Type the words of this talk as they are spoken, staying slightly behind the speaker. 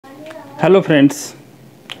Hello friends,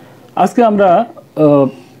 আজকে আমরা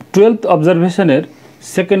 12th অবজারভেশনের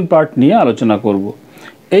second part নিয়ে আলোচনা করব।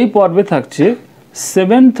 এই পর্বে থাকছে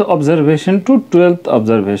 7th observation two 12th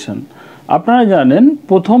observation. আপনারা জানেন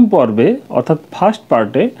প্রথম পর্বে অর্থাৎ ফার্স্ট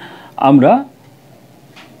পার্টে আমরা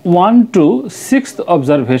 1 to 6th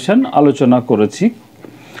অবজারভেশন আলোচনা করেছি।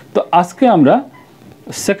 তো আজকে আমরা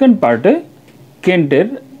সেকেন্ড পার্টে কেন্টের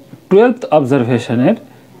 12th অবজারভেশনের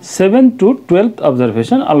 7 to 12th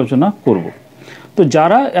অবজারভেশন আলোচনা করব। তো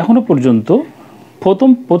যারা এখনো পর্যন্ত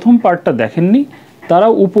প্রথম পার্টটা দেখেননি তারা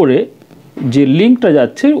উপরে যে লিঙ্কটা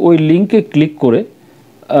যাচ্ছে ওই লিঙ্কে ক্লিক করে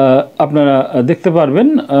আপনারা দেখতে পারবেন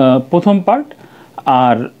প্রথম পার্ট,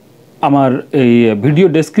 আর আমার এই ভিডিও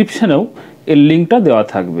ডেসক্রিপশনেও এর লিঙ্কটা দেওয়া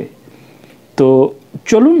থাকবে। তো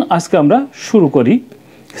চলুন আজকে আমরা শুরু করি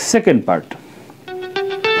সেকেন্ড পার্ট।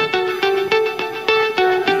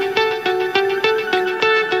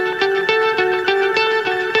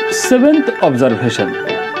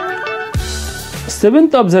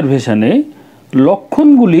 সেভেন্থ অবজারভেশনে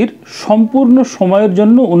লক্ষণগুলির সম্পূর্ণ সময়ের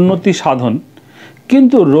জন্য উন্নতি সাধন,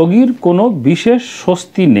 কিন্তু রোগীর কোনো বিশেষ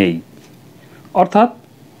স্বস্তি নেই, অর্থাৎ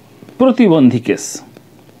প্রতিবন্ধী কেস।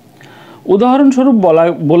 উদাহরণস্বরূপ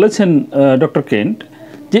বলেছেন ডক্টর কেন্ট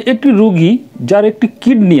যে একটি রোগী যার একটি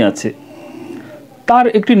কিডনি আছে তার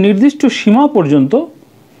একটি নির্দিষ্ট সীমা পর্যন্ত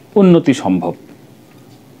উন্নতি সম্ভব।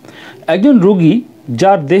 একজন রোগী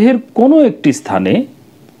যার দেহের কোনো একটি স্থানে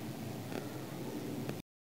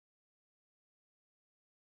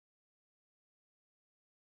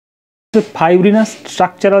ফাইব্রিনাস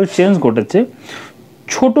স্ট্রাকচারাল চেঞ্জ ঘটেছে,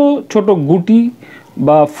 ছোট ছোট গুটি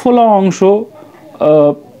বা ফোলা অংশ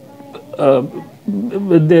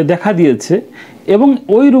দেখা দিয়েছে এবং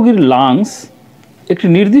ওই রোগীর লাংস একটি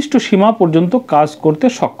নির্দিষ্ট সীমা পর্যন্ত কাজ করতে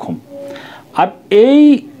সক্ষম, আর এই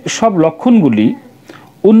সব লক্ষণগুলি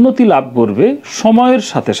উন্নতি লাভ করবে সময়ের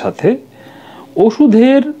সাথে সাথে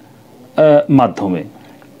ওষুধের মাধ্যমে।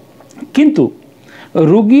 কিন্তু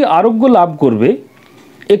রোগী আরোগ্য লাভ করবে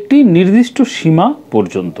একটি নির্দিষ্ট সীমা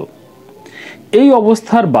পর্যন্ত। এই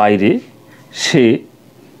অবস্থার বাইরে সে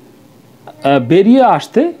বেরিয়ে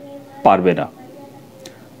আসতে পারবে না।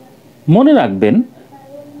 মনে রাখবেন,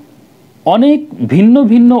 অনেক ভিন্ন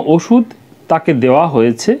ভিন্ন ওষুধ তাকে দেওয়া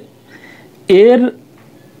হয়েছে এর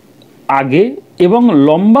আগে এবং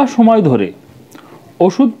লম্বা সময় ধরে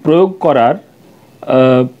ওষুধ প্রয়োগ করার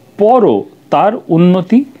পরও তার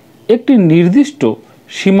উন্নতি একটি নির্দিষ্ট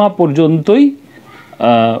সীমা পর্যন্তই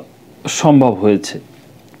সম্ভব হয়েছে।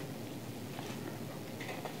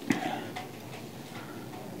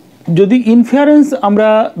 যদি ইনফারেন্স আমরা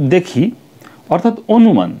দেখি, অর্থাৎ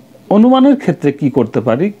অনুমানের ক্ষেত্রে কি করতে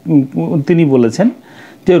পারি, তিনি বলেছেন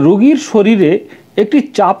যে রোগীর শরীরে একটি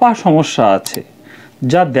চাপা সমস্যা আছে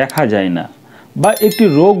যা দেখা যায় না, বা একটি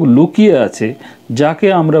রোগ লুকিয়ে আছে যাকে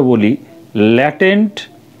আমরা বলি ল্যাটেন্ট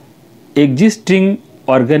এক্সিস্টিং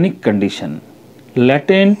অর্গানিক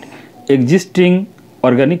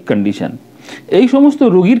কন্ডিশন। এই সমস্ত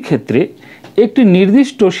রোগীর ক্ষেত্রে একটি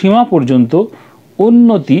নির্দিষ্ট সীমা পর্যন্ত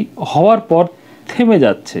উন্নতি হওয়ার পর থেমে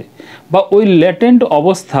যাচ্ছে, বা ওই ল্যাটেন্ট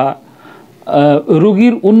অবস্থা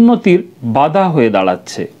রোগীর উন্নতির বাধা হয়ে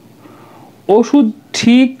দাঁড়াচ্ছে। ওষুধ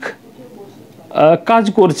ঠিক কাজ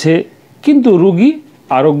করছে কিন্তু রোগী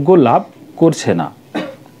আরোগ্য লাভ করছে না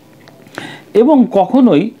এবং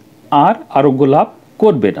কখনোই আর আরোগ্য লাভ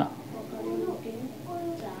করবে না।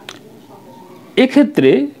 এক্ষেত্রে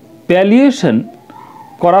প্যালিয়েশন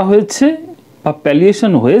করা হয়েছে বা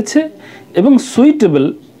প্যালিয়েশন হয়েছে এবং সুইটেবল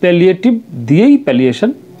প্যালিয়েটিভ দিয়েই প্যালিয়েশন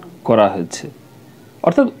করা হয়েছে,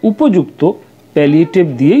 অর্থাৎ উপযুক্ত প্যালিয়েটিভ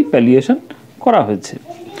দিয়েই প্যালিয়েশন করা হয়েছে।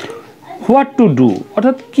 হোয়াট টু ডু,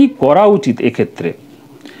 অর্থাৎ কি করা উচিত এক্ষেত্রে?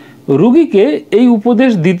 রোগীকে এই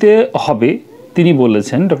উপদেশ দিতে হবে, তিনি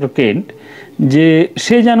বলেছেন ডক্টর কেন্ট, যে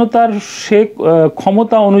সে যেন তার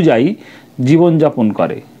ক্ষমতা অনুযায়ী জীবনযাপন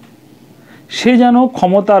করে, সে যেন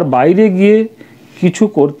ক্ষমতার বাইরে গিয়ে কিছু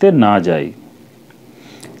করতে না যায়।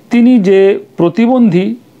 তিনি যে প্রতিবন্ধী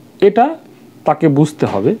এটা তাকে বুঝতে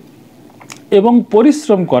হবে এবং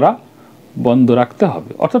পরিশ্রম করা বন্ধ রাখতে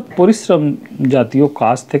হবে, অর্থাৎ পরিশ্রম জাতীয়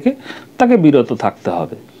কাজ থেকে তাকে বিরত থাকতে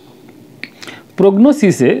হবে।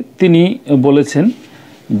 প্রগনোসিসে তিনি বলেছেন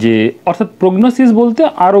যে, অর্থাৎ প্রগনোসিস বলতে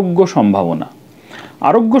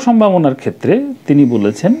আরোগ্য সম্ভাবনার ক্ষেত্রে তিনি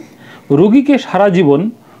বলেছেন রোগীকে সারা জীবন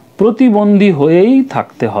প্রতিবন্ধী হয়েই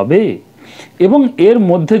থাকতে হবে এবং এর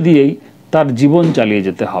মধ্যে দিয়েই তার জীবন চালিয়ে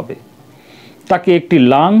যেতে হবে। তাকে একটি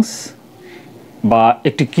লাংস বা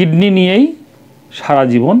একটি কিডনি নিয়েই সারা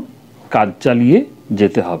জীবন কাজ চালিয়ে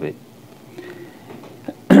যেতে হবে।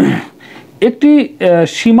 একটি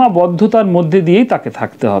সীমাবদ্ধতার মধ্যে দিয়েই তাকে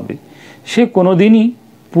থাকতে হবে। সে কোনোদিনই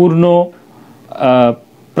পূর্ণ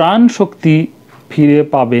প্রাণ শক্তি ফিরে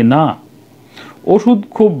পাবে না। ওষুধ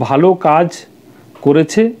খুব ভালো কাজ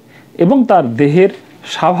করেছে এবং তার দেহের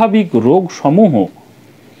স্বাভাবিক রোগসমূহ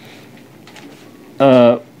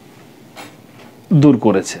দূর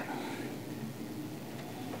করেছে।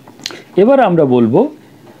 এবার আমরা বলবো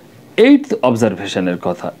এইটথ অবজারভেশনের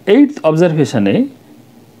কথা। এইটথ অবজারভেশনে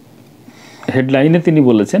হেডলাইনে তিনি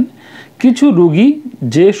বলেছেন, কিছু রোগী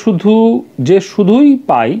যে শুধুই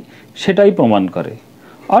পায় সেটাই প্রমাণ করে,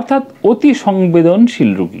 অর্থাৎ অতি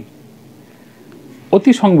সংবেদনশীল রোগী।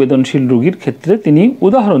 অতি সংবেদনশীল রোগীর ক্ষেত্রে তিনি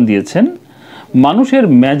উদাহরণ দিয়েছেন, মানুষের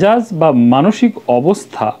মেজাজ বা মানসিক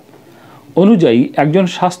অবস্থা অনুযায়ী একজন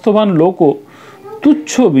স্বাস্থ্যবান লোকও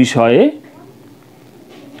তুচ্ছ বিষয়ে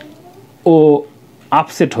ও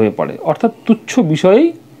আপসেট হয়ে পড়ে, অর্থাৎ তুচ্ছ বিষয়েই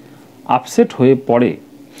আপসেট হয়ে পড়ে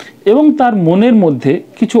এবং তার মনের মধ্যে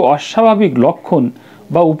কিছু অস্বাভাবিক লক্ষণ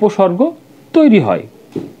বা উপসর্গ তৈরি হয়,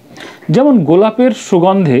 যেমন গোলাপের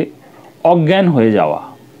সুগন্ধে অজ্ঞান হয়ে যাওয়া।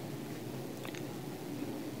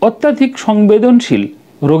 অত্যাধিক সংবেদনশীল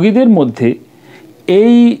রোগীদের মধ্যে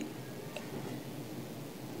এই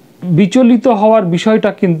বিচলিত হওয়ার বিষয়টা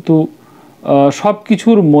কিন্তু সব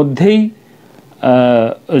কিছুর মধ্যেই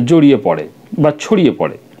জড়িয়ে পড়ে বা ছড়িয়ে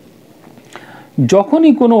পড়ে।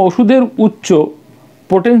 যখনই কোনো ওষুধের উচ্চ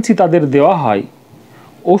পোটেন্সি তাদের দেওয়া হয়,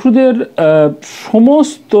 ওষুধের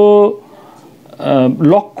সমস্ত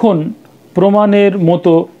লক্ষণ প্রমাণের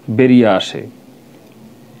মতো বেরিয়ে আসে।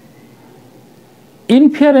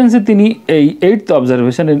 ইনফিয়ারেন্সে তিনি এই এইটথ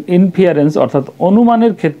অবজারভেশনের ইনফিয়ারেন্স অর্থাৎ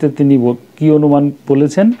অনুমানের ক্ষেত্রে তিনি কি অনুমান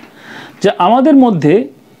বলেছেন, যে আমাদের মধ্যে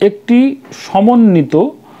একটি সমন্বিত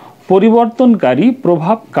পরিবর্তনকারী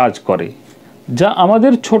প্রভাব কাজ করে, যা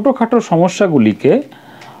আমাদের ছোটোখাটো সমস্যাগুলিকে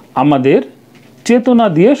আমাদের চেতনা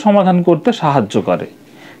দিয়ে সমাধান করতে সাহায্য করে।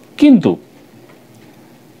 কিন্তু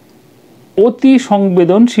অতি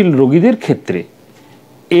সংবেদনশীল রোগীদের ক্ষেত্রে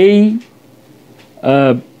এই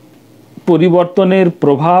পরিবর্তনের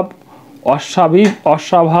প্রভাব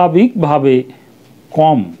অস্বাভাবিকভাবে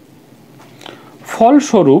কম।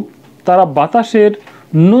 ফলস্বরূপ তারা বাতাসের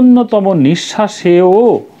ন্যূনতম নিঃশ্বাসেও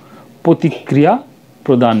প্রতিক্রিয়া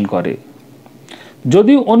প্রদান করে।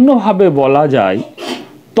 যদি অন্যভাবে বলা যায়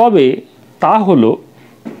তবে তা হলো,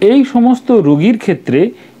 এই সমস্ত রোগীর ক্ষেত্রে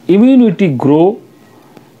ইমিউনিটি গ্রো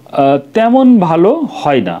তেমন ভালো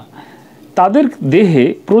হয় না। তাদের দেহে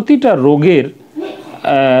প্রতিটা রোগের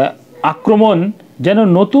আক্রমণ যেন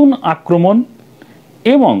নতুন আক্রমণ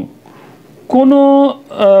এবং কোনো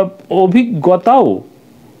অভিজ্ঞতাও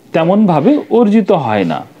তেমনভাবে অর্জিত হয়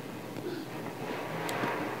না।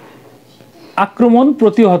 আক্রমণ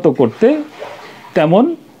প্রতিহত করতে তেমন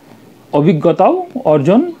অভিজ্ঞতাও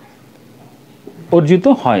অর্জিত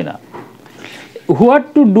হয় না। হোয়াট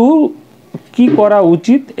টু ডু, কি করা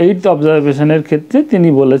উচিত এইটথ অবজারভেশনের ক্ষেত্রে তিনি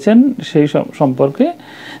বলেছেন সেই সম্পর্কে,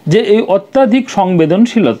 যে এই অত্যাধিক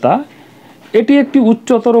সংবেদনশীলতা এটি একটি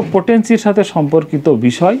উচ্চতর পোটেন্সির সাথে সম্পর্কিত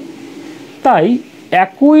বিষয়। তাই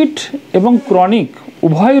অ্যাকুইট এবং ক্রনিক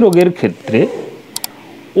উভয় রোগের ক্ষেত্রে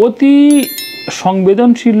অতি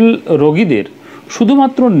সংবেদনশীল রোগীদের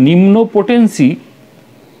শুধুমাত্র নিম্ন পোটেন্সি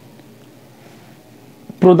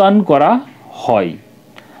প্রদান করা হয়,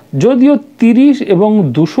 যদিও 30 এবং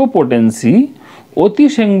 200 পোটেন্সি অতি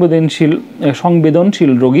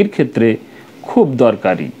সংবেদনশীল রোগীর ক্ষেত্রে খুব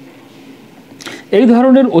দরকারি। এই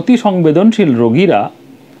ধরনের অতি সংবেদনশীল রোগীরা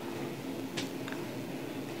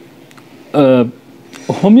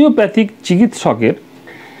হোমিওপ্যাথিক চিকিৎসকের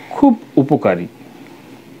খুব উপকারী।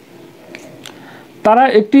 তারা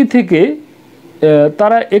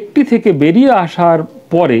একটি থেকে বেরিয়ে আসার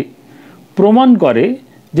পরে প্রমাণ করে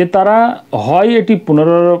যে তারা হয় এটি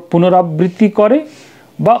পুনরাবৃত্তি করে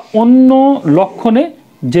বা অন্য লক্ষণে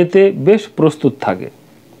যেতে বেশ প্রস্তুত থাকে।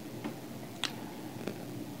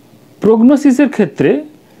 প্রগনোসিসের ক্ষেত্রে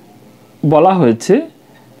বলা হয়েছে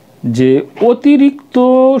যে অতিরিক্ত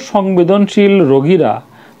সংবেদনশীল রোগীরা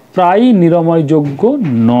প্রায়ই নিরাময়যোগ্য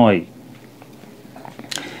নয়।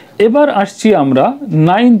 এবার আসছি আমরা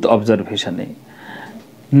নাইনথ অবজারভেশনে।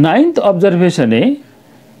 নাইনথ অবজারভেশনে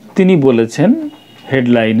তিনি বলেছেন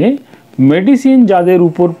হেডলাইনে, মেডিসিন যাদের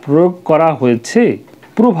উপর প্রয়োগ করা হয়েছে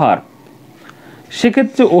প্রভার,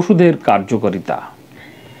 সেক্ষেত্রে ওষুধের কার্যকারিতা।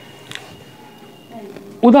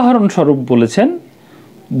 উদাহরণস্বরূপ বলেছেন,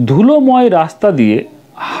 ধুলোময় রাস্তা দিয়ে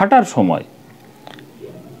হাঁটার সময়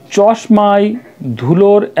চশমায়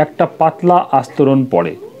ধুলোর একটা পাতলা আস্তরণ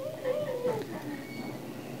পড়ে,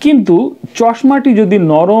 কিন্তু চশমাটি যদি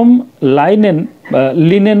নরম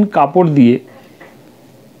লিনেন কাপড় দিয়ে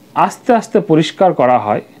আস্তে আস্তে পরিষ্কার করা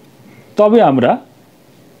হয় তবে আমরা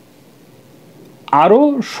আরও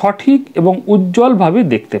সঠিক এবং উজ্জ্বলভাবে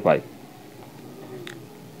দেখতে পাই।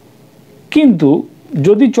 কিন্তু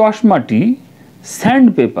যদি চশমাটি স্যান্ড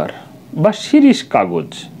পেপার বা শিরিষ কাগজ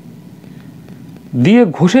দিয়ে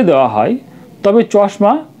ঘষে দেওয়া হয় তবে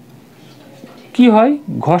চশমা কি হয়,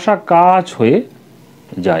 ঘষা কাচ হয়ে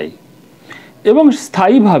যায় এবং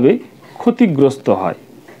স্থায়ীভাবে ক্ষতিগ্রস্ত হয়,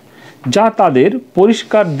 যা তাদের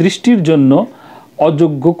পরিষ্কার দৃষ্টির জন্য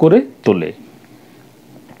অযোগ্য করে তোলে।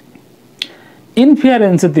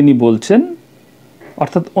 ইনফারেন্সে তিনি বলছেন,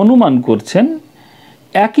 অর্থাৎ অনুমান করছেন,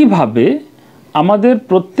 একইভাবে আমাদের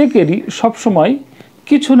প্রত্যেকেরই সবসময়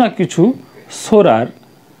কিছু না কিছু সোরার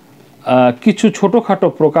কিছু ছোটোখাটো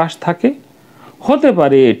প্রকাশ থাকে। হতে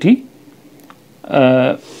পারে এটি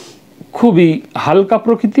খুবই হালকা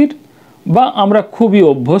প্রকৃতির, বা আমরা খুবই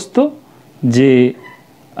অভ্যস্ত যে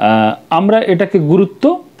আমরা এটাকে গুরুত্ব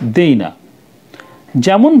দেই না।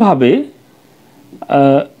 যেমনভাবে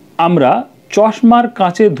আমরা চশমার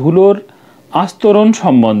কাঁচে ধুলোর আস্তরণ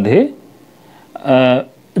সম্বন্ধে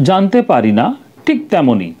জানতে পারি না, ঠিক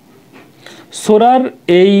তেমনই সোরার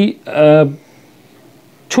এই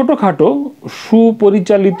ছোটোখাটো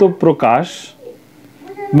সুপরিচালিত প্রকাশ,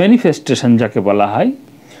 ম্যানিফেস্টেশন যাকে বলা হয়,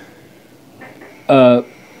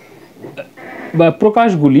 বা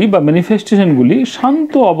প্রকাশগুলি বা ম্যানিফেস্টেশনগুলি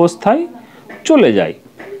শান্ত অবস্থায় চলে যায়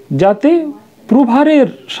যাতে প্রভারের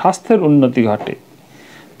স্বাস্থ্যের উন্নতি ঘটে।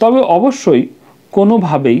 তবে অবশ্যই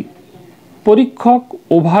কোনোভাবেই পরীক্ষক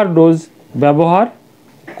ওভারডোজ ব্যবহার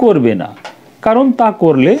করবে না, কারণ তা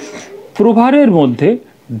করলে প্রভারের মধ্যে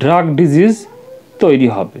ড্রাগ ডিজিজ তৈরি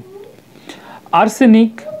হবে।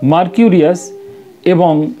 আর্সেনিক, মার্কিউরিয়াস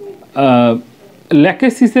এবং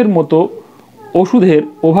ল্যাকেসিসের মতো ওষুধের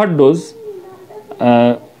ওভারডোজ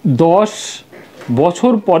 10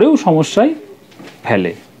 বছর পরেও সমস্যায়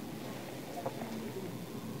ফেলে।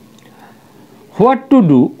 হোয়াট টু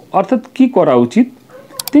ডু, অর্থাৎ কি করা উচিত,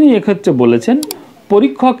 তিনি এক্ষেত্রে বলেছেন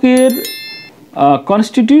পরীক্ষকের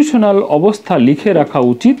কনস্টিটিউশনাল অবস্থা লিখে রাখা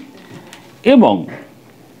উচিত এবং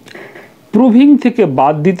প্রুভিং থেকে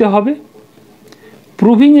বাদ দিতে হবে।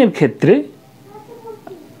 প্রুভিংয়ের ক্ষেত্রে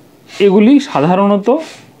এগুলি সাধারণত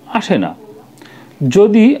আসে না,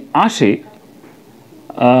 যদি আসে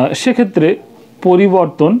সেক্ষেত্রে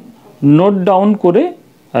পরিবর্তন নোট ডাউন করে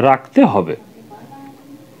রাখতে হবে।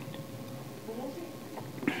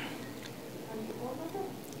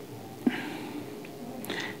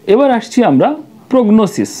 এবার আসছি আমরা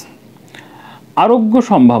প্রগনোসিস, আরোগ্য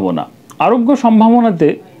সম্ভাবনা। আরোগ্য সম্ভাবনাতে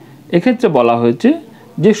এক্ষেত্রে বলা হয়েছে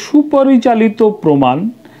যে সুপরিচালিত প্রমাণ,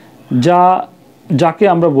 যাকে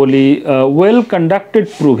আমরা বলি ওয়েল কন্ডাক্টেড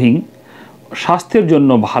প্রুভিং, স্বাস্থ্যের জন্য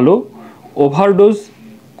ভালো, ওভারডোজ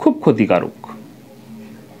খুব ক্ষতিকারক।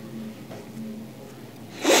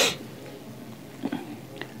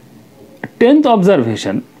 টেন্থ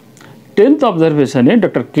অবজারভেশনে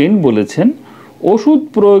ডক্টর কেন বলেছেন ওষুধ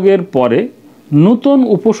প্রয়োগের পরে নতুন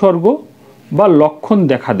উপসর্গ বা লক্ষণ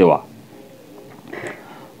দেখা দেওয়া,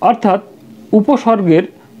 অর্থাৎ উপসর্গের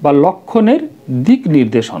বা লক্ষণের দিক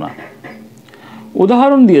নির্দেশনা।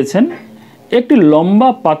 উদাহরণ দিয়েছেন একটি লম্বা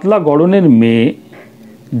পাতলা গড়নের মেয়ে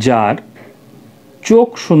যার চোখ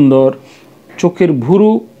সুন্দর, চোখের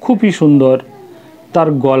ভুরু খুবই সুন্দর, তার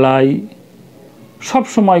গলায়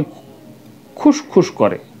সবসময় খুসখুস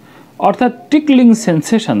করে, অর্থাৎ টিকলিং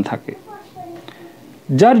সেন্সেশন থাকে,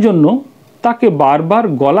 যার জন্য তাকে বারবার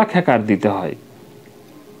গলা খেকার দিতে হয়।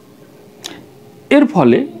 এর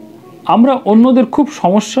ফলে আমরা অন্যদের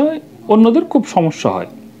খুব সমস্যা হয়।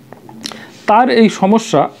 তার এই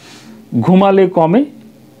সমস্যা ঘুমালে কমে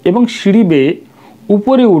এবং সিঁড়ি বেয়ে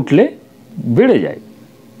উপরে উঠলে বেড়ে যায়।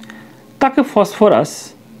 তাকে ফসফরাস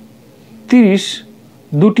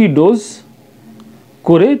 32টি ডোজ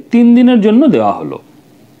করে 3 দিনের জন্য দেওয়া হলো।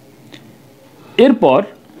 এরপর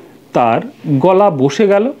তার গলা বসে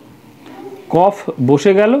গেল, কফ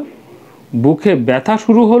বসে গেল, বুকে ব্যথা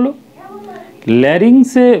শুরু হলো,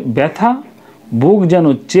 ল্যারিংসে ব্যথা, বুক যেন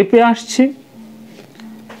চেপে আসছে,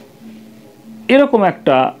 এরকম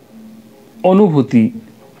একটা অনুভূতি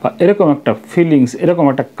বা এরকম একটা ফিলিংস, এরকম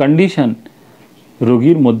একটা কন্ডিশন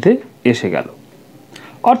রোগীর মধ্যে এসে গেল,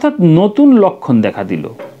 অর্থাৎ নতুন লক্ষণ দেখা দিল।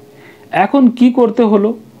 এখন কি করতে হলো?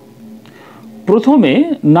 প্রথমে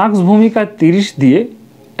নাক্স ভূমিকা 30 দিয়ে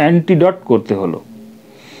অ্যান্টিডট করতে হলো,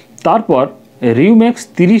 তারপর রিউম্যাক্স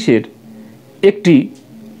 30-এর একটি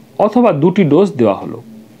অথবা 2টি ডোজ দেওয়া হলো।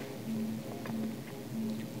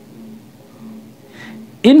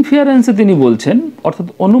 ইনফারেন্সে তিনি বলছেন, অর্থাৎ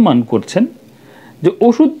অনুমান করছেন যে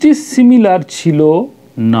ওষুধটি সিমিলার ছিল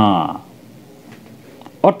না,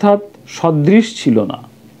 অর্থাৎ সদৃশ ছিল না।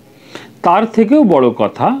 তার থেকেও বড়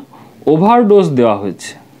কথা, ওভারডোজ দেওয়া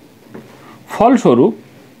হয়েছে। ফলস্বরূপ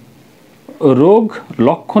রোগ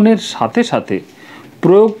লক্ষণের সাথে সাথে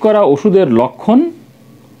প্রয়োগ করা ওষুধের লক্ষণ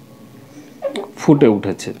ফুটে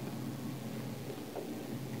উঠেছে।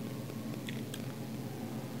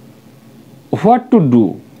 হোয়াট টু ডু,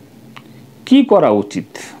 কি করা উচিত?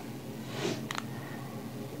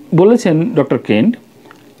 বলেছেন ডক্টর কেন্ট,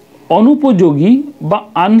 অনুপযোগী বা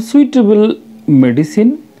আনসুইটেবল মেডিসিন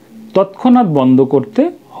তৎক্ষণাৎ বন্ধ করতে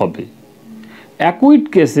হবে। অ্যাকুইট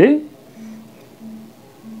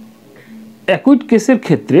কেসের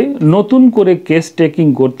ক্ষেত্রে নতুন করে কেস টেকিং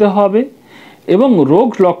করতে হবে এবং রোগ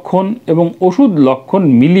লক্ষণ এবং ওষুধ লক্ষণ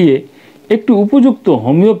মিলিয়ে একটি উপযুক্ত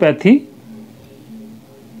হোমিওপ্যাথি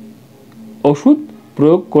ওষুধ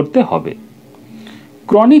প্রয়োগ করতে হবে।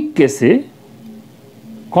 ক্রনিক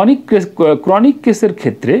কেসের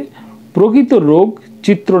ক্ষেত্রে প্রকৃত রোগ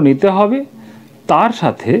চিত্র নিতে হবে, তার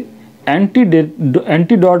সাথে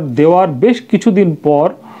অ্যান্টিডট দেওয়ার বেশ কিছুদিন পর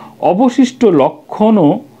অবশিষ্ট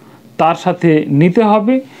লক্ষণও তার সাথে নিতে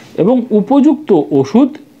হবে এবং উপযুক্ত ওষুধ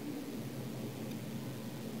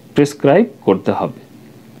প্রেসক্রাইব করতে হবে।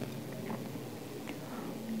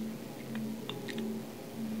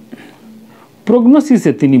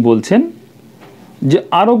 প্রগনোসিসে তিনি বলছেন যে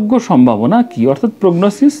আরোগ্য সম্ভাবনা কি, অর্থাৎ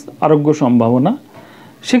প্রগনোসিস আরোগ্য সম্ভাবনা।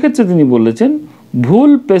 সেক্ষেত্রে তিনি বলেছেন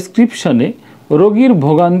ভুল প্রেসক্রিপশনে রোগীর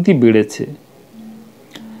ভোগান্তি বেড়েছে।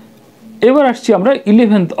 এবার আসছি আমরা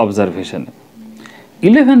 11th অবজারভেশনে।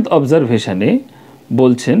 11th অবজারভেশনে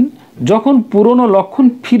বলছেন যখন পুরনো লক্ষণ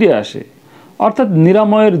ফিরে আসে, অর্থাৎ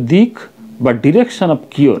নিরাময়ের দিক বা ডিরেকশন অফ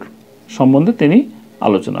কিওর সম্বন্ধে তিনি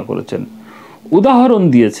আলোচনা করেছেন। উদাহরণ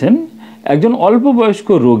দিয়েছেন একজন অল্প বয়স্ক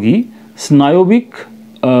রোগী, স্নায়বিক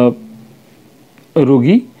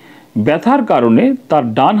রোগী, ব্যথার কারণে তার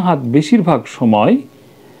ডান হাত বেশিরভাগ সময়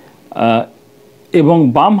এবং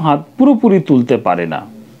বাম হাত পুরোপুরি তুলতে পারে না।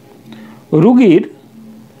 রোগীর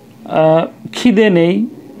খিদে নেই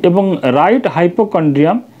এবং রাইট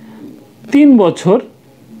হাইপোকন্ড্রিয়াম 3 বছর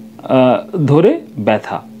ধরে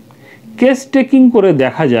ব্যথা। কেস টেকিং করে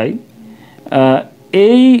দেখা যায়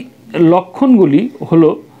এই লক্ষণগুলি হলো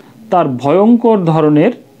তার ভয়ঙ্কর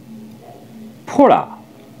ধরনের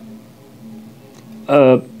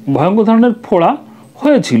ফোড়া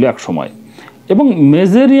হয়েছিল এক সময় এবং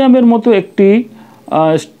মেজেরিয়ামের মতো একটি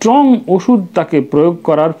স্ট্রং ওষুধ তাকে প্রয়োগ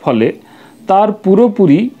করার ফলে তার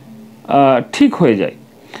পুরোপুরি ঠিক হয়ে যায়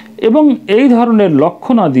এবং এই ধরনের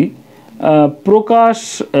লক্ষণাদি প্রকাশ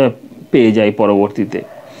পেয়ে যায় পরবর্তীতে।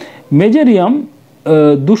 মেজেরিয়াম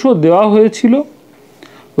 200 দেওয়া হয়েছিল,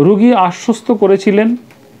 রোগী আশ্বস্ত করেছিলেন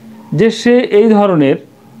যে সে এই ধরনের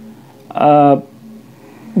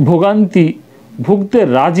ভোগান্তি ভুগতে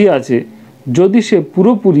রাজি আছে যদি সে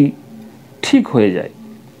পুরোপুরি ঠিক হয়ে যায়।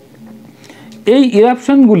 এই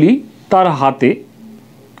ইরাপশনগুলি তার হাতে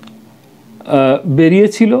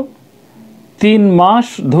বেরিয়েছিল। 3 মাস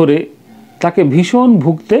ধরে তাকে ভীষণ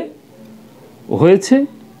ভুগতে হয়েছে,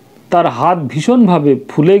 তার হাত ভীষণভাবে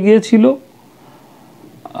ফুলে গিয়েছিল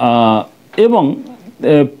এবং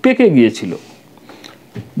পেকে গিয়েছিল।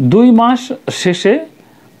 2 মাস শেষে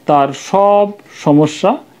তার সব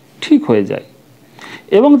সমস্যা ঠিক হয়ে যায়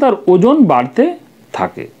এবং তার ওজন বাড়তে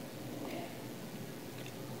থাকে।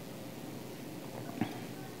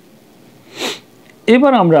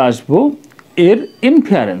 এবার আমরা আসব এর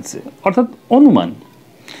ইনফারেন্সে, অর্থাৎ অনুমান।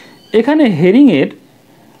 এখানে হেরিংয়ের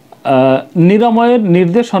নিরাময়ের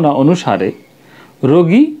নির্দেশনা অনুসারে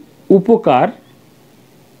রোগী উপকার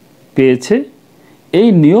পেয়েছে। এই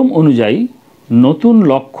নিয়ম অনুযায়ী নতুন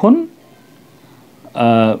লক্ষণ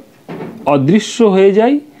অদৃশ্য হয়ে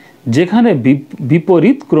যায়, যেখানে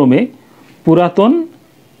বিপরীত ক্রমে পুরাতন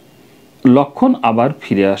লক্ষণ আবার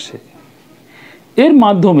ফিরে আসে। এর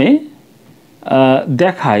মাধ্যমে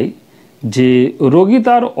দেখায় যে রোগী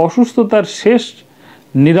তার অসুস্থতার শেষ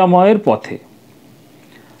নিরাময়ের পথে,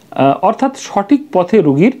 অর্থাৎ সঠিক পথে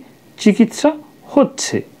রোগীর চিকিৎসা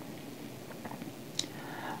হচ্ছে।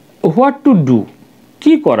 হোয়াট টু ডু,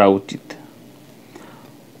 কি করা উচিত?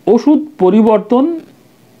 ওষুধ পরিবর্তন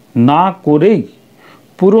না করেই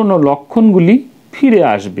পুরনো লক্ষণগুলি ফিরে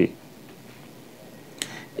আসবে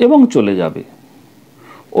এবং চলে যাবে।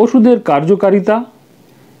 ওষুধের কার্যকারিতা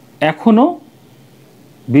এখনও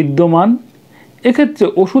বিদ্যমান, এক্ষেত্রে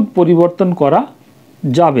ওষুধ পরিবর্তন করা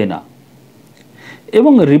যাবে না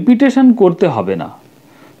এবং রিপিটেশন করতে হবে না।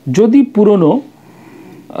 যদি পুরনো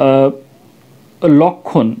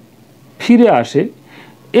লক্ষণ ফিরে আসে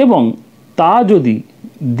এবং তা যদি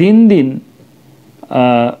দিন দিন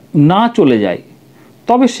না চলে যায়,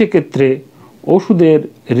 তবে সেক্ষেত্রে ওষুধের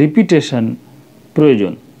রিপিটেশন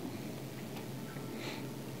প্রয়োজন।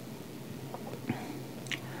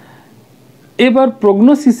 এবার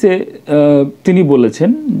প্রগনোসিসে তিনি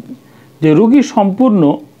বলেছেন যে রোগী সম্পূর্ণ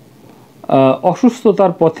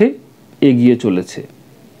অসুস্থতার পথে এগিয়ে চলেছে।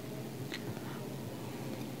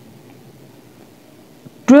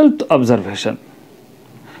 টুয়েলথ অবজারভেশন,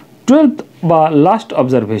 টুয়েলথ বা লাস্ট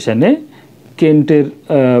অবজারভেশনে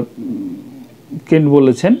কেন্ট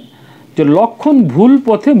বলেছেন যে লক্ষণ ভুল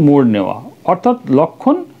পথে মোড় নেওয়া, অর্থাৎ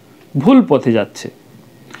লক্ষণ ভুল পথে যাচ্ছে।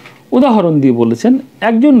 উদাহরণ দিয়ে বলেছেন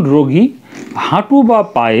একজন রোগী হাঁটু বা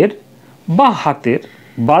পায়ের বা হাতের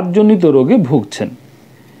বাতজনিত রোগে ভুগছেন।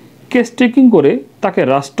 কেস টেকিং করে তাকে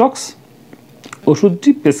রাস্টক্স ওষুধটি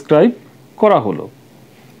প্রেসক্রাইব করা হলো।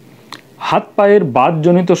 হাত পায়ের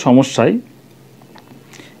বাতজনিত সমস্যায়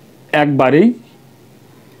একবারেই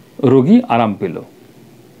রোগী আরাম পেল,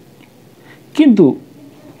 কিন্তু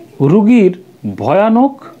রোগীর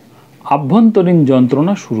ভয়ানক আভ্যন্তরীণ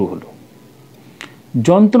যন্ত্রণা শুরু হলো।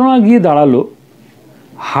 যন্ত্রণা গিয়ে দাঁড়ালো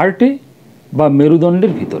হার্টে বা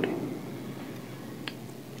মেরুদণ্ডের ভিতরে।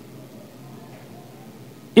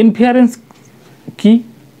 ইনফারেন্স কি,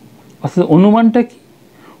 অর্থাৎ অনুমানটা কি?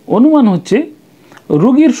 অনুমান হচ্ছে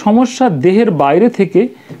রোগীর সমস্যা দেহের বাইরে থেকে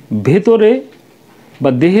ভেতরে বা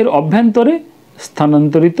দেহের অভ্যন্তরে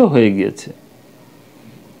স্থানান্তরিত হয়ে গিয়েছে।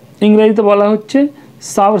 ইংরেজিতে বলা হচ্ছে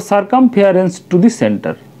সার্কামফেয়ারেন্স to the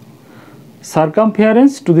centre,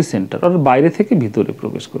 সার্কামফেয়ারেন্স to the centre, অর্থাৎ বাইরে থেকে ভিতরে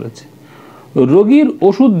প্রবেশ করেছে। রোগীর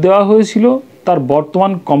ওষুধ দেওয়া হয়েছিল তার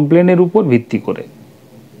বর্তমান কমপ্লেনের উপর ভিত্তি করে।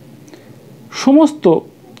 সমস্ত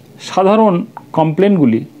সাধারণ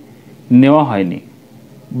কমপ্লেনগুলি নেওয়া হয়নি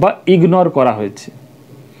বা ইগনোর করা হয়েছে,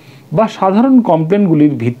 বা সাধারণ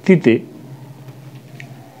কমপ্লেনগুলির ভিত্তিতে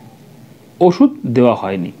ওষুধ দেওয়া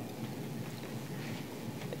হয়নি।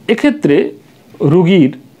 এক্ষেত্রে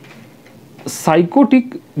রোগীর সাইকোটিক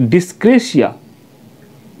ডিসক্রেশিয়া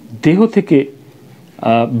দেহ থেকে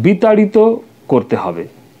বিতাড়িত করতে হবে।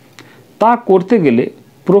 তা করতে গেলে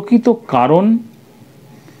প্রকৃত কারণ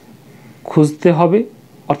খুঁজতে হবে,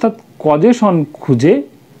 অর্থাৎ কজেশন খুঁজে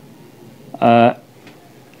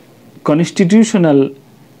কনস্টিটিউশনাল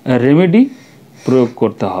রেমেডি প্রয়োগ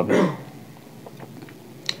করতে হবে।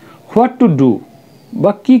 হোয়াট টু ডু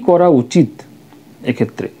বা কী করা উচিত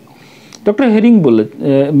এক্ষেত্রে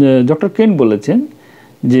ডক্টর কেন্ট বলেছেন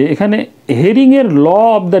যে এখানে হেরিংয়ের law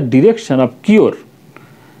of the direction of cure,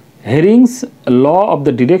 হেরিংস law of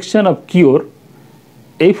the direction of cure,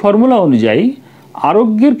 এই ফর্মুলা অনুযায়ী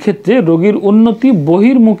আরোগ্যের ক্ষেত্রে রোগীর উন্নতি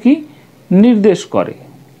বহির্মুখী নির্দেশ করে,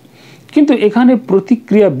 কিন্তু এখানে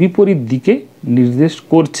প্রতিক্রিয়া বিপরীত দিকে নির্দেশ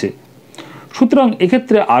করছে। সুতরাং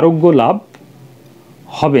এক্ষেত্রে আরোগ্য লাভ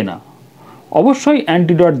হবে না। অবশ্যই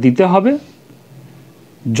অ্যান্টিডট দিতে হবে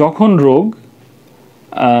যখন রোগ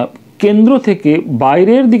কেন্দ্র থেকে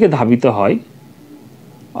বাইরের দিকে ধাবিত হয়,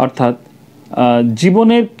 অর্থাৎ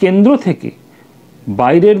জীবনের কেন্দ্র থেকে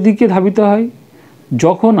বাইরের দিকে ধাবিত হয়,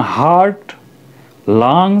 যখন হার্ট,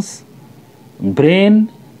 লাংস, ব্রেন,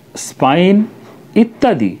 স্পাইন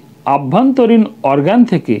ইত্যাদি আভ্যন্তরীণ অর্গান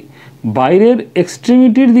থেকে বাইরের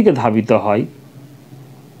এক্সট্রিমিটির দিকে ধাবিত হয়,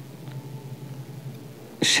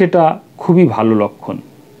 সেটা খুবই ভালো লক্ষণ।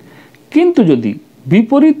 কিন্তু যদি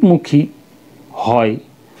বিপরীতমুখী হয়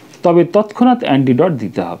তবে তৎক্ষণাৎ অ্যান্টিডট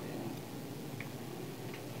দিতে হবে।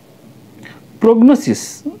 প্রগনোসিস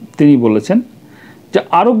তিনি বলেছেন যে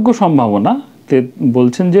আরোগ্য সম্ভাবনা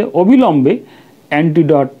বলছেন যে অবিলম্বে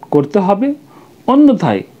অ্যান্টিডট করতে হবে,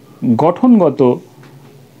 অন্যথায় গঠনগত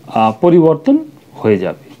পরিবর্তন হয়ে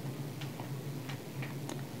যাবে।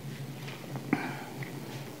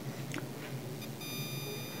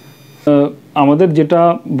 আমাদের যেটা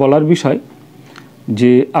বলার বিষয়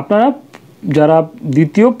যে আপনারা যারা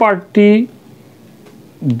দ্বিতীয় পার্টটি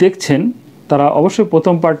দেখছেন তারা অবশ্যই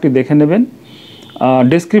প্রথম পার্টটি দেখে নেবেন,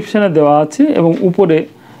 ডেসক্রিপশানে দেওয়া আছে এবং উপরে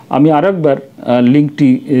আমি আরেকবার লিঙ্কটি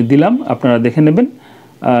দিলাম, আপনারা দেখে নেবেন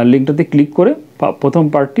লিঙ্কটাতে ক্লিক করে প্রথম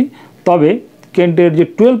পার্টটি। তবে কেন্টের যে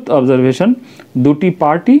 12th অবজারভেশন দুটি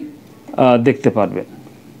পার্টই দেখতে পারবেন।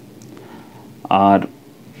 আর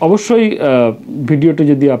অবশ্যই ভিডিওটি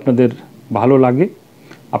যদি আপনাদের ভালো লাগে,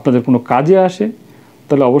 আপনাদের কোনো কাজে আসে,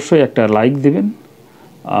 তাহলে অবশ্যই একটা লাইক দেবেন,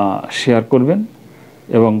 শেয়ার করবেন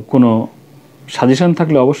এবং কোনো সাজেশন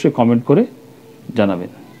থাকলে অবশ্যই কমেন্ট করে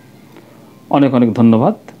জানাবেন। অনেক অনেক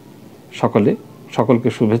ধন্যবাদ। সকলকে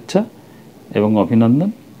শুভেচ্ছা এবং অভিনন্দন।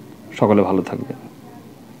 সকলে ভালো থাকবেন।